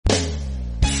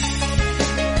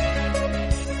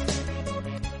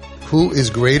who is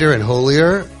greater and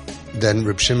holier than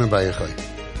Rebi Shimon Bar Yochai?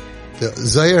 The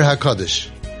Zayir HaKadosh.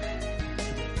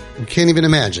 You can't even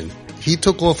imagine. He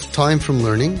took off time from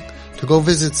learning to go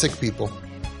visit sick people.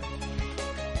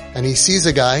 And he sees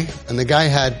a guy, and the guy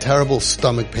had terrible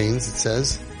stomach pains, it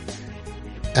says.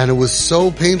 And it was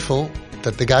so painful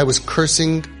that the guy was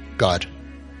cursing God.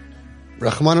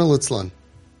 Rachmana litzlan.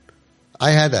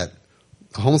 I had that.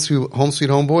 Home sweet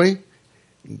home boy.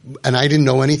 And I didn't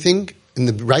know anything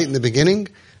right in the beginning.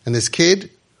 And this kid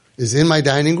is in my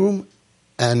dining room,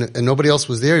 and nobody else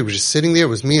was there. He was just sitting there. It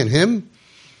was me and him.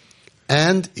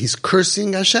 And he's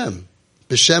cursing Hashem.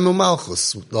 B'Shem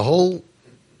u'malchus. The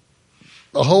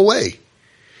whole way.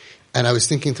 And I was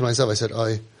thinking to myself, I said,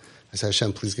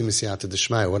 Hashem, please give me siyata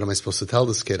d'shmaya. What am I supposed to tell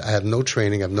this kid? I have no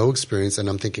training, I have no experience, and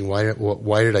I'm thinking, why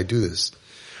did I do this?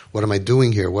 What am I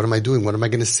doing here? What am I doing? What am I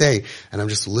going to say? And I'm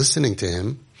just listening to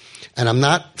him, and I'm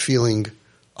not feeling,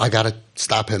 I got to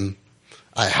stop him.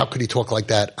 How could he talk like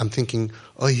that? I'm thinking,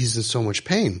 he's in so much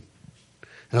pain.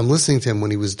 And I'm listening to him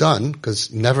when he was done,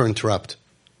 because never interrupt.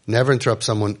 Never interrupt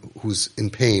someone who's in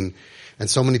pain. And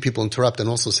so many people interrupt and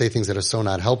also say things that are so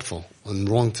not helpful and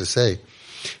wrong to say.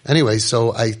 Anyway,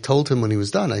 so I told him when he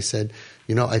was done, I said,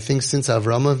 I think since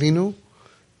Avraham Avinu,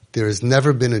 there has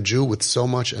never been a Jew with so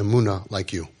much emunah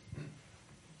like you.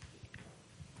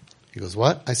 He goes,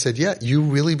 what? I said, yeah, you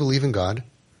really believe in God.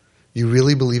 You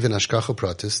really believe in Hashgacha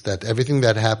Pratis, that everything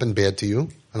that happened bad to you,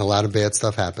 and a lot of bad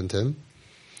stuff happened to him,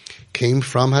 came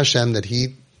from Hashem, that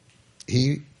he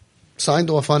signed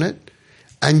off on it,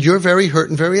 and you're very hurt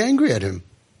and very angry at him.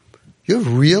 You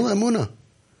have real emunah.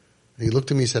 And he looked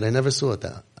at me and said, I never saw it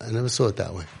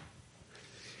that way.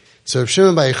 So Rebi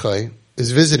Shimon Bar Yochai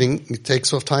is visiting, he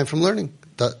takes off time from learning,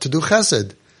 to do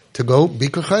chesed, to go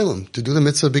bikur chaylim, to do the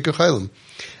mitzvah of bikur chaylim.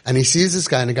 And he sees this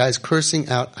guy, and the guy is cursing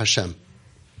out Hashem.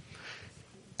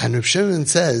 And Rebi Shimon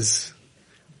says,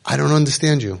 I don't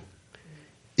understand you.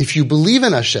 If you believe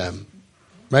in Hashem,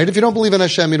 right? If you don't believe in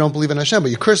Hashem, you don't believe in Hashem. But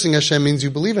you're cursing Hashem means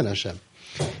you believe in Hashem.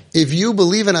 If you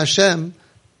believe in Hashem,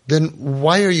 then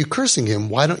why are you cursing him?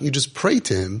 Why don't you just pray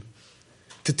to him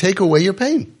to take away your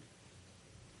pain?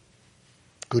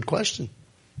 Good question.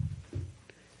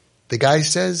 The guy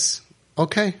says,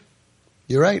 okay,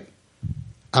 you're right.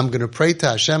 I'm going to pray to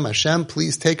Hashem. Hashem,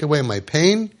 please take away my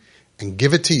pain and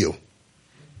give it to you.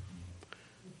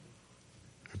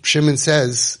 Shimon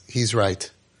says, he's right.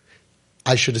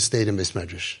 I should have stayed in Beis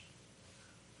Medrash.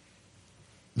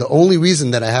 The only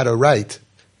reason that I had a right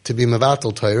to be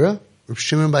Mevatel Torah, Rebi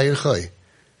Shimon Bar Yochai.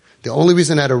 The only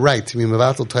reason I had a right to be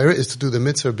Mevatel Torah is to do the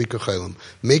mitzvah of Bikur Chaylim.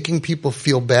 Making people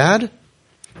feel bad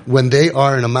when they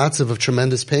are in a matzav of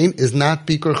tremendous pain is not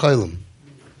Bikur Chaylim.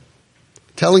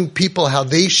 Telling people how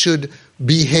they should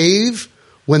behave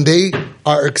when they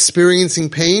are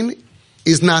experiencing pain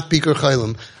is not Bikur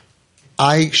Chaylim.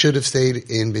 I should have stayed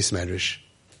in Beis Medrash.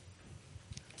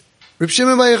 Rebi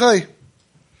Shimon Bar Yochai.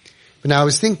 But now I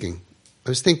was thinking,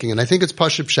 and I think it's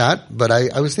Pashut Pshat, but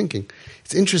I was thinking,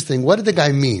 it's interesting, what did the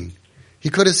guy mean? He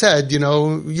could have said, you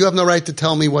have no right to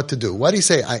tell me what to do. What did he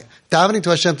say? Davening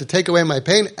to Hashem to take away my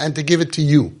pain and to give it to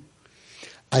you.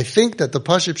 I think that the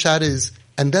Pashut Pshat is,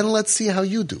 and then let's see how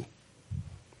you do.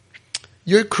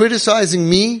 You're criticizing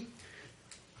me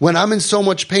when I'm in so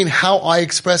much pain, how I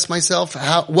express myself,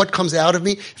 what comes out of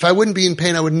me. If I wouldn't be in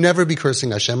pain, I would never be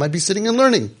cursing Hashem. I'd be sitting and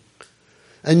learning.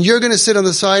 And you're going to sit on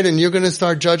the side and you're going to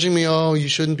start judging me. Oh, you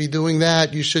shouldn't be doing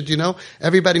that. You should,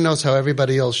 everybody knows how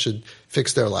everybody else should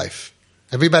fix their life.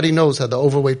 Everybody knows how the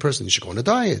overweight person, you should go on a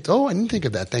diet. Oh, I didn't think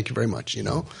of that. Thank you very much.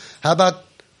 How about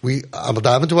I'll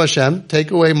dive into Hashem, take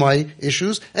away my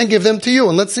issues, and give them to you.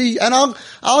 And let's see, and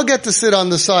I'll get to sit on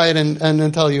the side and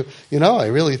then tell you, I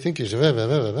really think you should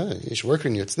work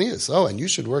on your tznius. Oh, and you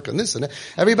should work on this and that.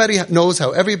 Everybody knows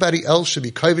how everybody else should be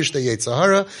kaivish the Yetzer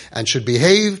Hara and should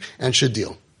behave and should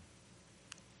deal.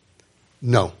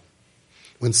 No.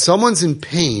 When someone's in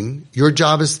pain, your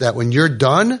job is that when you're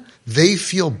done, they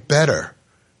feel better.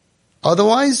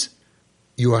 Otherwise,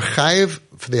 you are chayiv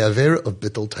for the avera of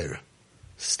bittul Torah.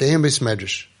 Stay in Beis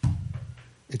Medrash.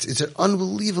 It's an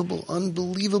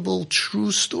unbelievable,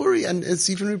 true story. And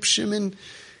it's even Rebi Shimon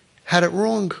had it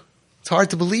wrong. It's hard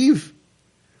to believe.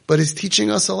 But he's teaching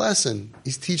us a lesson.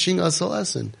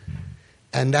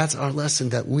 And that's our lesson,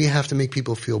 that we have to make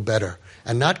people feel better.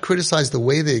 And not criticize the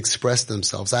way they express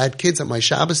themselves. I had kids at my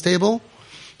Shabbos table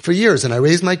for years. And I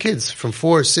raised my kids from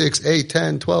 4, 6, 8,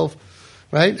 10, 12.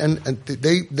 Right? And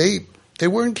they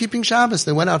weren't keeping Shabbos.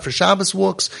 They went out for Shabbos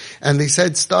walks, and they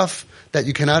said stuff that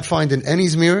you cannot find in any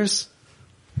mirrors.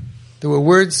 There were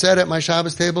words said at my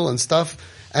Shabbos table and stuff,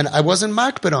 and I wasn't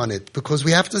makbid on it, because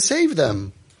we have to save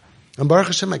them. And Baruch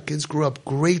Hashem, my kids grew up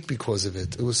great because of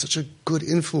it. It was such a good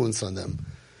influence on them.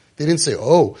 They didn't say,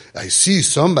 oh, I see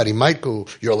somebody might go,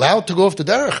 you're allowed to go off the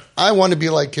derech. I want to be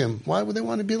like him. Why would they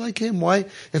want to be like him? Why?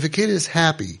 If a kid is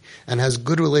happy and has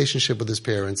good relationship with his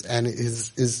parents and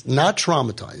is not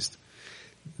traumatized,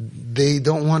 they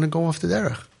don't want to go off the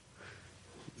derech.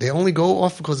 They only go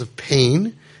off because of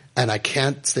pain, and I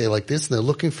can't stay like this, and they're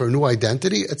looking for a new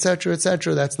identity, etc.,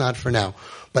 etc. That's not for now.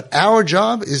 But our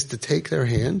job is to take their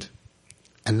hand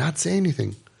and not say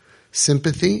anything.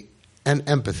 Sympathy and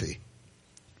empathy.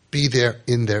 Be there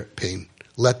in their pain.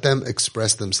 Let them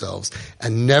express themselves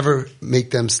and never make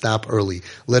them stop early.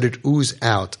 Let it ooze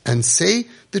out and say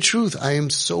the truth. I am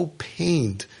so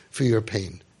pained for your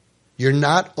pain. You're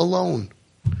not alone.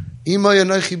 Ima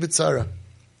yanochi b'tzara.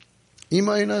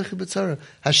 Ima yanochi b'tzara.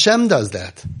 Hashem does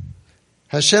that.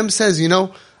 Hashem says,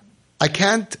 I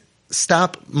can't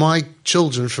stop my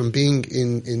children from being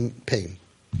in pain.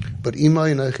 But Ima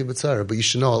yanochi b'tzara. But you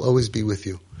should know I'll always be with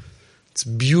you. It's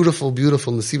beautiful,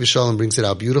 beautiful. Nesiv Shalom brings it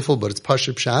out beautiful, but it's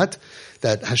Pashut Pshat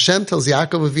that Hashem tells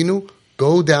Yaakov Avinu,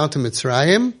 go down to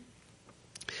Mitzrayim.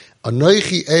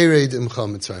 Anoichi ered imcha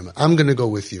Mitzrayim. I'm going to go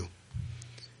with you.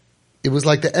 It was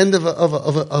like the end of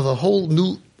a whole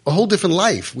different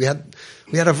life. We had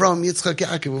Avraham, Yitzchak,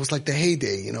 Yaakov. It was like the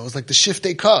heyday, it was like the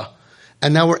shiftei ka.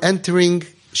 And now we're entering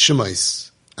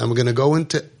Shemais. And we're going to go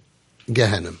into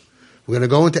Gehenna. We're going to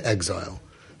go into exile.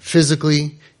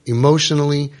 Physically,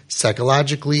 emotionally,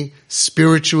 psychologically,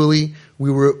 spiritually. We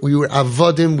were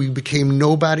avodim. We became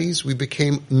nobodies. We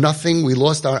became nothing. We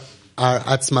lost our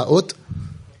atzmaut,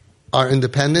 our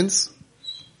independence.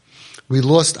 We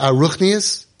lost our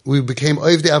ruchnius. We became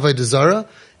oivdei avodah zara.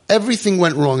 Everything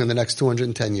went wrong in the next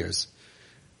 210 years.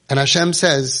 And Hashem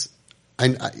says,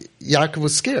 Yaakov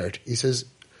was scared. He says,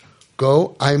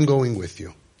 go, I'm going with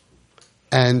you.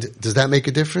 And does that make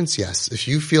a difference? Yes. If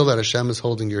you feel that Hashem is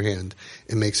holding your hand,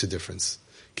 it makes a difference.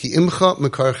 Ki imcha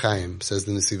mekar chaim, says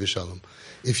the Nesiv Shalom.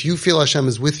 If you feel Hashem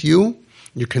is with you,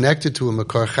 you're connected to a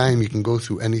mekar chaim, you can go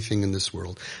through anything in this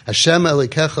world. Hashem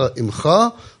elekecha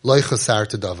imcha lo chasar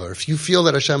davar. If you feel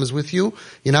that Hashem is with you,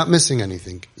 you're not missing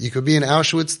anything. You could be in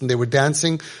Auschwitz and they were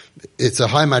dancing. It's a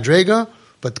high madrega,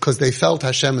 but because they felt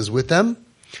Hashem is with them.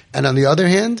 And on the other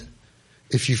hand,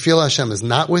 if you feel Hashem is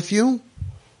not with you,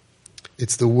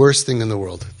 it's the worst thing in the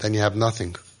world. Then you have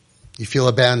nothing. You feel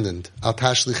abandoned. Al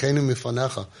tashlichenu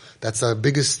mifanecha. That's the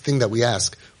biggest thing that we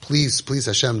ask. Please,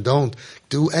 Hashem, don't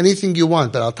do anything you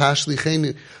want, but al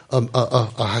tashlichenu, a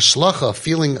hashlacha,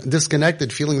 feeling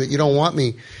disconnected, feeling that you don't want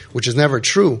me, which is never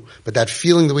true. But that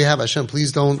feeling that we have, Hashem,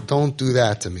 please don't do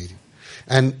that to me.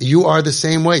 And you are the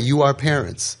same way. You are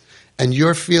parents, and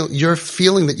your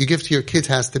feeling that you give to your kids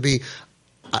has to be,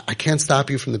 I can't stop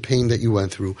you from the pain that you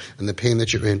went through and the pain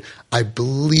that you're in.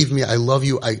 Believe me, I love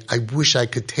you. I wish I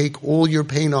could take all your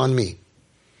pain on me.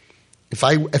 If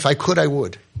I could, I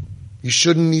would. You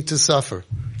shouldn't need to suffer.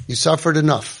 You suffered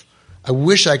enough. I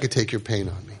wish I could take your pain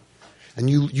on me. And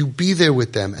you be there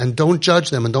with them and don't judge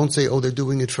them and don't say, oh, they're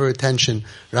doing it for attention.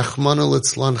 Rachmana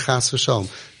litzlan chas v'shalom.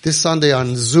 This Sunday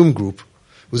on Zoom group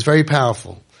was very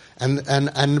powerful. And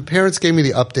the parents gave me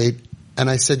the update and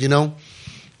I said,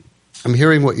 I'm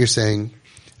hearing what you're saying,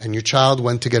 and your child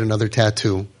went to get another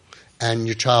tattoo, and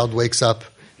your child wakes up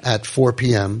at 4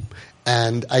 p.m.,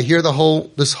 and I hear this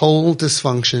whole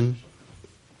dysfunction,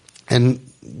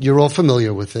 and you're all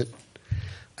familiar with it.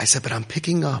 I said, but I'm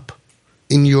picking up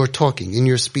in your talking, in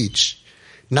your speech,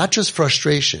 not just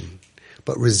frustration,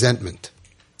 but resentment.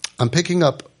 I'm picking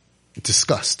up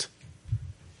disgust.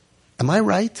 Am I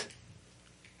right?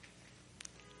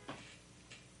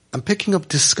 I'm picking up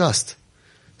disgust.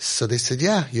 So they said,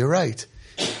 yeah, you're right.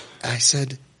 I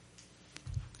said,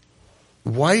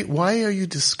 why are you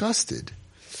disgusted?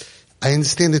 I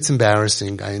understand it's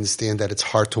embarrassing. I understand that it's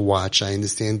hard to watch. I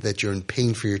understand that you're in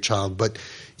pain for your child, but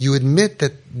you admit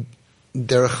that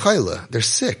they're a chayla, they're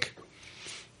sick.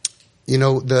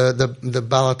 The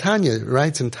Balatanya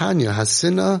writes in Tanya,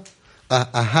 Hasina,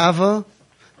 Ahava,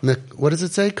 what does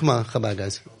it say? Come on, Chabad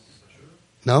guys.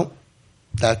 No?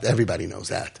 That, everybody knows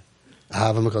that.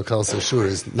 Ahava Mekakal Sashur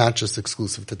is not just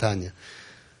exclusive to Tanya.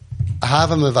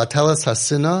 Ahava Mevatelas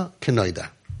Hasina Kenoida.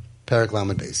 Perek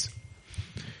Lamed Beis.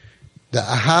 The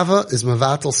Ahava is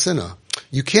Mevatel Sina.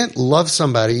 You can't love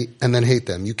somebody and then hate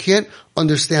them. You can't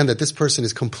understand that this person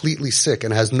is completely sick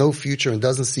and has no future and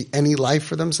doesn't see any life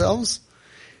for themselves.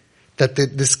 That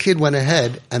this kid went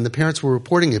ahead and the parents were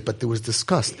reporting it, but there was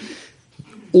disgust.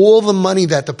 All the money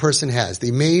that the person has,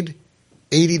 they made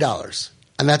 $80.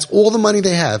 And that's all the money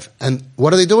they have. And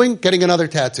what are they doing? Getting another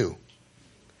tattoo.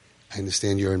 I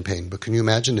understand you're in pain, but can you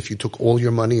imagine if you took all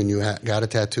your money and you got a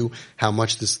tattoo, how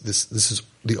much this is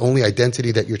the only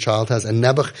identity that your child has? And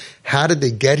Nebuch, how did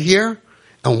they get here?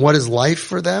 And what is life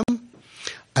for them?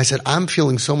 I said, I'm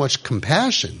feeling so much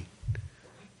compassion.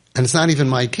 And it's not even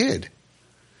my kid.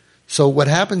 So what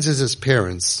happens is, as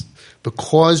parents,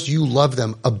 because you love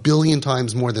them 1 billion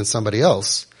times more than somebody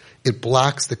else, it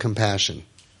blocks the compassion.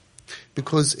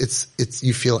 Because it's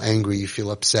you feel angry, you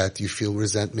feel upset, you feel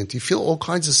resentment, you feel all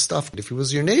kinds of stuff. If he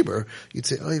was your neighbor, you'd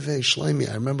say, oy vey, shleimi,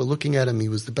 I remember looking at him, he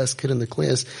was the best kid in the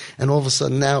class, and all of a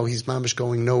sudden now he's mamish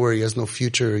going nowhere, he has no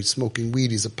future, he's smoking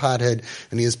weed, he's a pothead,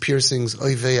 and he has piercings,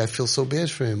 oy vey, I feel so bad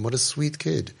for him, what a sweet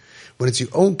kid. When it's your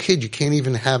own kid, you can't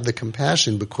even have the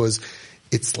compassion because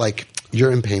it's like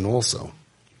you're in pain also.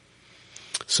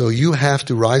 So you have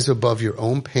to rise above your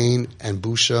own pain and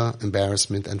busha,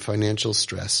 embarrassment, and financial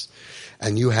stress.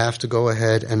 And you have to go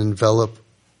ahead and envelop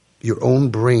your own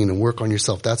brain and work on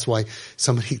yourself. That's why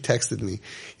somebody texted me,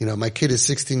 my kid is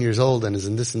 16 years old and is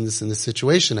in this and this and this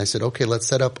situation. I said, okay, let's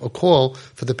set up a call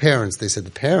for the parents. They said,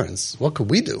 the parents? What could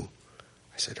we do?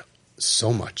 I said,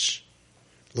 so much.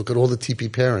 Look at all the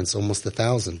TP parents, almost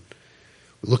 1,000.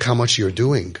 Look how much you're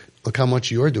doing. Look how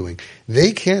much you're doing.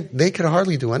 They could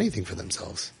hardly do anything for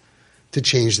themselves to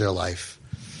change their life.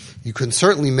 You can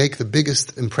certainly make the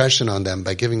biggest impression on them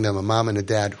by giving them a mom and a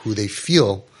dad who they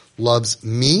feel loves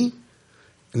me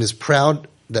and is proud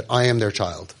that I am their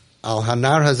child. Al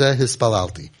hanar hazeh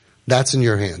hispalalti. That's in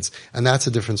your hands. And that's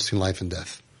the difference between life and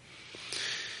death.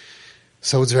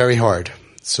 So it's very hard.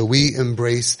 So we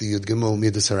embrace the Yud Gimel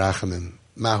Midas HaRachamim.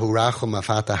 Mahu rachum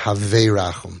afata havei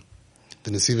rachum. The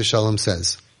Nesiv Shalom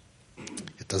says,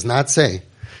 it does not say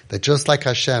that just like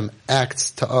Hashem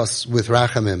acts to us with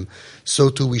rachamim, so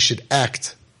too we should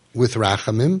act with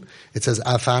rachamim. It says,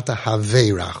 afata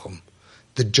havei rachum.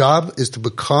 The job is to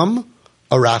become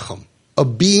a rachum, a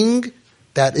being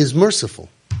that is merciful.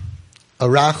 A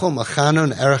rachum, a chana,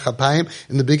 an erech hapayim.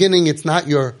 In the beginning, it's not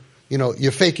you're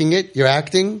faking it, you're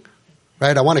acting,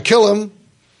 right? I want to kill him,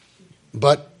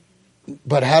 but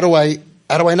how do I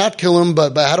not kill him,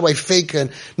 but how do I fake?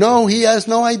 And no, he has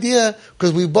no idea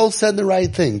because we both said the right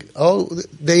thing. Oh,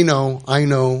 they know, I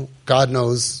know, God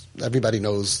knows, everybody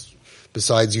knows.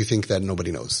 Besides, you think that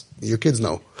nobody knows. Your kids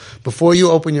know. Before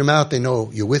you open your mouth, they know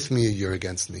you're with me or you're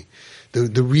against me.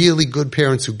 The really good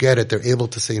parents who get it, they're able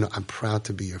to say, I'm proud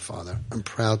to be your father. I'm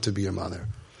proud to be your mother.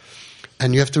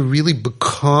 And you have to really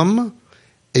become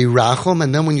a rachum,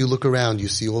 and then when you look around, you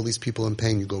see all these people in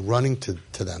pain, you go running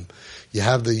to them. You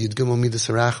have the Yud Gimel Midas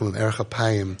HaRachamim, Erech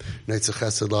HaPayim, Neitzach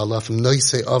Chesed La'alafim,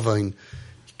 Noisei Avain,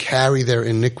 carry their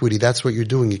iniquity. That's what you're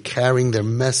doing. You're carrying their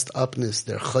messed upness,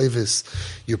 their chayvis.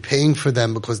 You're paying for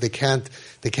them because they can't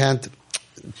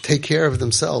take care of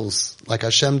themselves like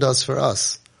Hashem does for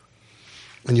us.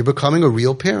 And you're becoming a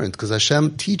real parent because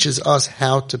Hashem teaches us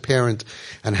how to parent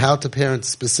and how to parent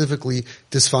specifically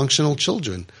dysfunctional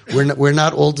children. We're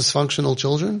not all dysfunctional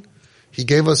children. He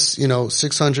gave us,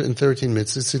 613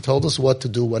 mitzvahs. He told us what to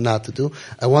do, what not to do.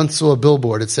 I once saw a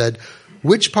billboard. It said,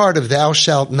 which part of thou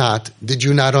shalt not did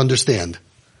you not understand?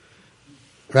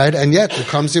 Right? And yet, it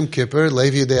comes Yom Kippur,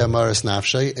 Levi Yudei Amaris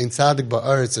Nafshay, Ein Tzadik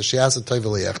Ba'aretz, Ashiasa Tov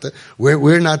V'Leyechte.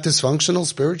 We're not dysfunctional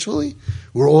spiritually?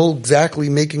 We're all exactly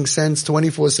making sense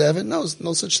 24/7?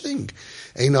 No such thing.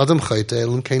 Ein Adam Chayte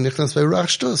Elam Kein Nichnas Ve'Ruach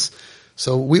Shtus.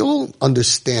 So we all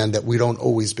understand that we don't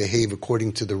always behave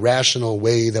according to the rational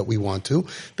way that we want to.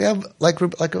 They have, like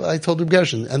I told Reb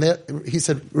Gershon, and he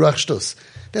said, Ruach Shtus.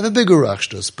 They have a bigger Ruach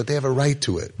Shtus, but they have a right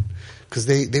to it. Because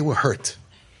they were hurt.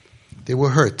 They were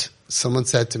hurt. Someone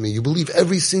said to me, you believe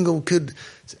every single kid?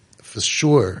 For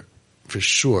sure,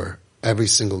 every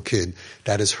single kid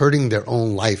that is hurting their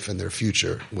own life and their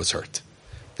future was hurt.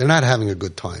 They're not having a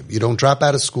good time. You don't drop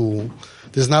out of school.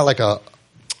 There's not like a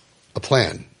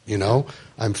plan.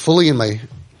 I'm fully in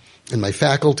my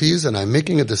faculties and I'm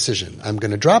making a decision. I'm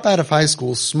going to drop out of high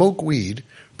school, smoke weed,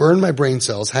 burn my brain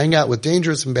cells, hang out with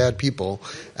dangerous and bad people,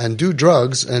 and do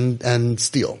drugs and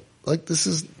steal. I think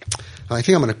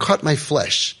I'm going to cut my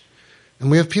flesh. And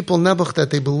we have people in Nebuch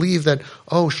that they believe that,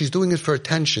 she's doing it for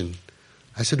attention.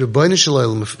 I said, Rebbeinu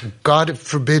Shalom, God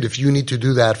forbid if you need to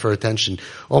do that for attention.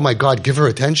 Oh my God, give her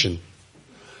attention.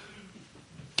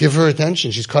 Give her attention.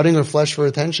 She's cutting her flesh for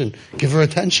attention. Give her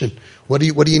attention. What do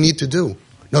you need to do?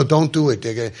 No, don't do it.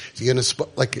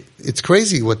 It's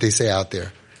crazy what they say out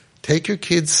there. Take your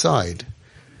kid's side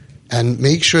and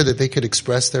make sure that they could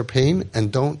express their pain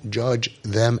and don't judge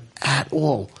them at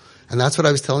all. And that's what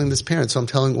I was telling this parent, so I'm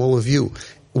telling all of you.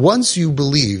 Once you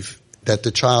believe that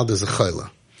the child is a chayla,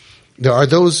 there are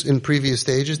those in previous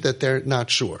stages that they're not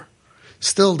sure.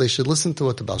 Still, they should listen to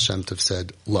what the Baal Shem Tov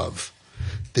said, love.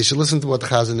 They should listen to what the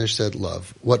Chazon Ish said,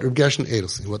 love. What Reb Gershon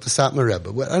Edelstein, what the Satmar Rebbe.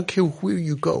 I don't care where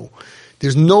you go.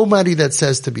 There's nobody that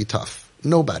says to be tough.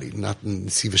 Nobody. Not in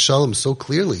Siva Shalom so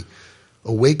clearly.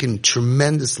 Awaken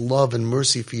tremendous love and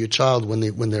mercy for your child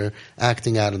when they're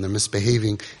acting out and they're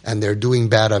misbehaving and they're doing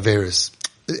bad averis.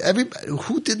 Everybody,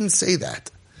 who didn't say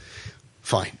that?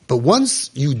 Fine. But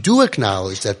once you do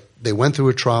acknowledge that they went through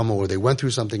a trauma or they went through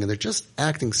something and they're just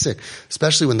acting sick,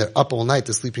 especially when they're up all night,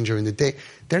 they're sleeping during the day,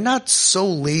 they're not so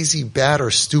lazy, bad,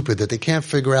 or stupid that they can't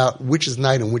figure out which is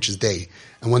night and which is day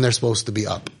and when they're supposed to be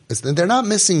up. They're not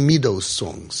missing Midos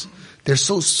songs. They're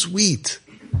so sweet.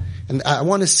 And I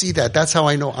want to see that. That's how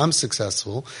I know I'm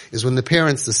successful, is when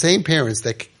the same parents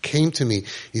that came to me,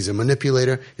 he's a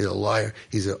manipulator, he's a liar,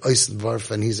 he's a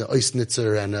Eisnvarf, and he's a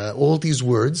Eisnitzer, and all these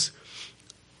words,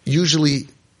 usually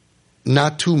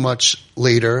not too much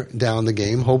later down the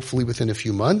game, hopefully within a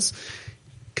few months,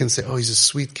 can say, oh, he's a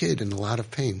sweet kid in a lot of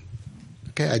pain.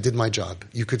 Okay, I did my job.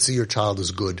 You could see your child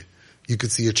is good. You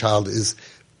could see your child is,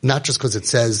 not just because it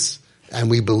says, and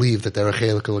we believe that they're a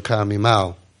chelik elokah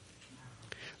mimal,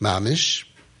 mamish,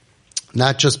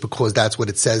 not just because that's what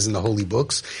it says in the holy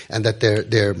books, and that they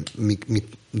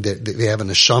have a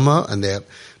neshama, and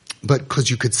but because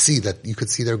you could see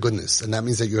their goodness, and that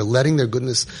means that you're letting their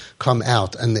goodness come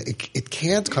out, and it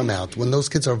can't come out when those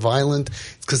kids are violent.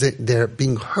 It's because they're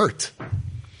being hurt.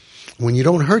 When you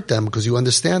don't hurt them because you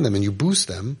understand them and you boost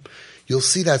them, you'll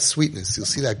see that sweetness. You'll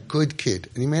see that good kid,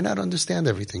 and you may not understand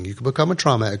everything. You can become a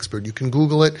trauma expert. You can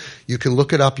Google it. You can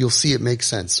look it up. You'll see it makes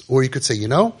sense. Or you could say,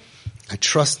 I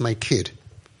trust my kid.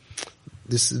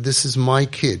 This is my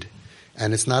kid,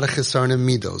 and it's not a chesarna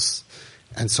midos.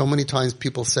 And so many times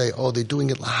people say, oh, they're doing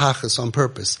it lahachas on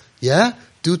purpose. Yeah?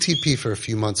 Do TP for a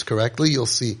few months correctly. You'll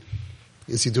see.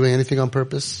 Is he doing anything on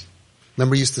purpose?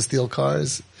 Remember he used to steal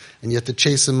cars? And you had to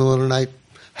chase him in the middle of the night?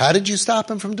 How did you stop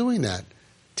him from doing that?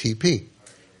 TP.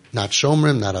 Not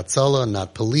shomrim, not atzala,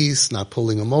 not police, not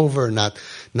pulling him over, not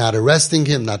arresting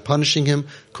him, not punishing him.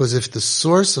 Because if the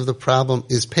source of the problem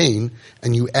is pain,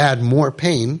 and you add more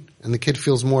pain, and the kid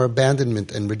feels more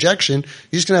abandonment and rejection,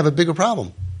 you're just going to have a bigger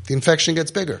problem. The infection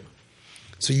gets bigger.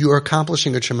 So you are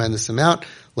accomplishing a tremendous amount.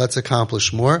 Let's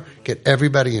accomplish more. Get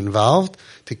everybody involved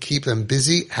to keep them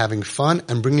busy, having fun,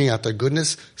 and bringing out their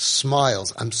goodness.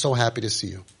 Smiles. I'm so happy to see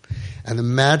you. And the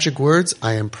magic words,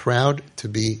 I am proud to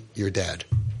be your dad.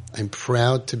 I'm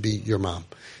proud to be your mom.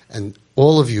 And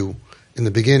all of you, in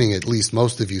the beginning at least,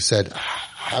 most of you said,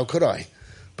 how could I?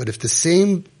 But if the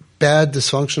same bad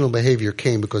dysfunctional behavior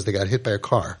came because they got hit by a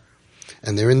car,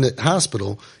 and they're in the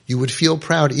hospital, you would feel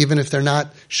proud even if they're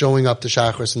not showing up to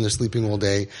Shachris and they're sleeping all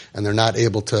day and they're not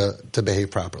able to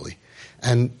behave properly.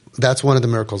 And that's one of the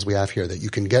miracles we have here, that you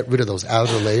can get rid of those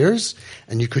outer layers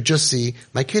and you could just see,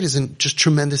 my kid is in just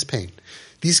tremendous pain.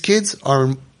 These kids are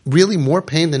in really more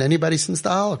pain than anybody since the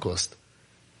Holocaust.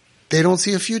 They don't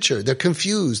see a future. They're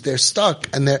confused. They're stuck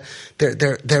and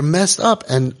they're messed up,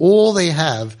 and all they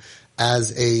have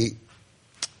as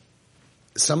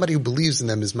somebody who believes in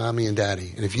them is mommy and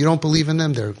daddy. And if you don't believe in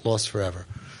them, they're lost forever.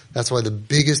 That's why the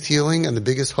biggest healing and the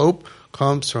biggest hope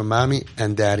comes from mommy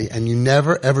and daddy. And you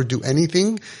never ever do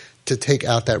anything to take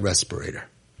out that respirator.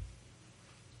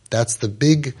 That's the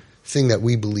big thing that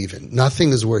we believe in. Nothing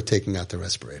is worth taking out the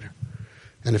respirator.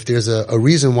 And if there's a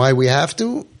reason why we have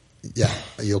to, yeah,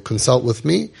 you'll consult with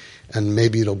me, and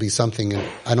maybe it'll be something.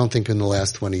 I don't think in the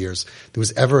last 20 years there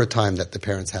was ever a time that the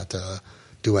parents had to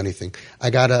do anything. I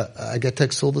get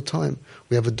texts all the time.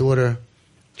 We have a daughter.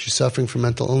 She's suffering from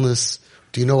mental illness.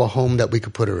 Do you know a home that we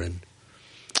could put her in?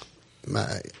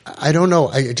 I don't know.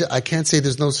 I can't say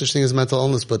there's no such thing as mental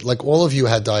illness, but like all of you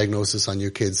had diagnosis on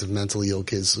your kids of mentally ill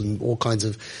kids and all kinds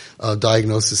of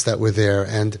diagnoses that were there.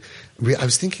 And I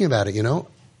was thinking about it,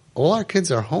 all our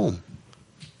kids are home.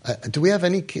 Do we have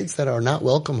any kids that are not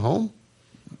welcome home?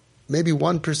 Maybe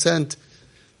 1%.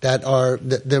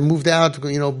 They're moved out,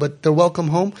 but they're welcome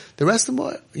home. The rest of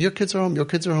them, your kids are home, your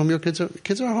kids are home, your kids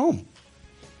are home.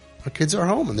 Our kids are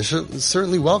home, and they're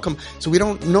certainly welcome. So I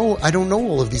don't know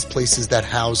all of these places that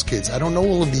house kids. I don't know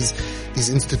all of these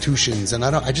institutions, and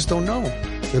I just don't know.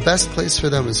 The best place for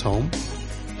them is home,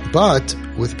 but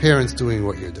with parents doing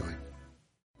what you're doing.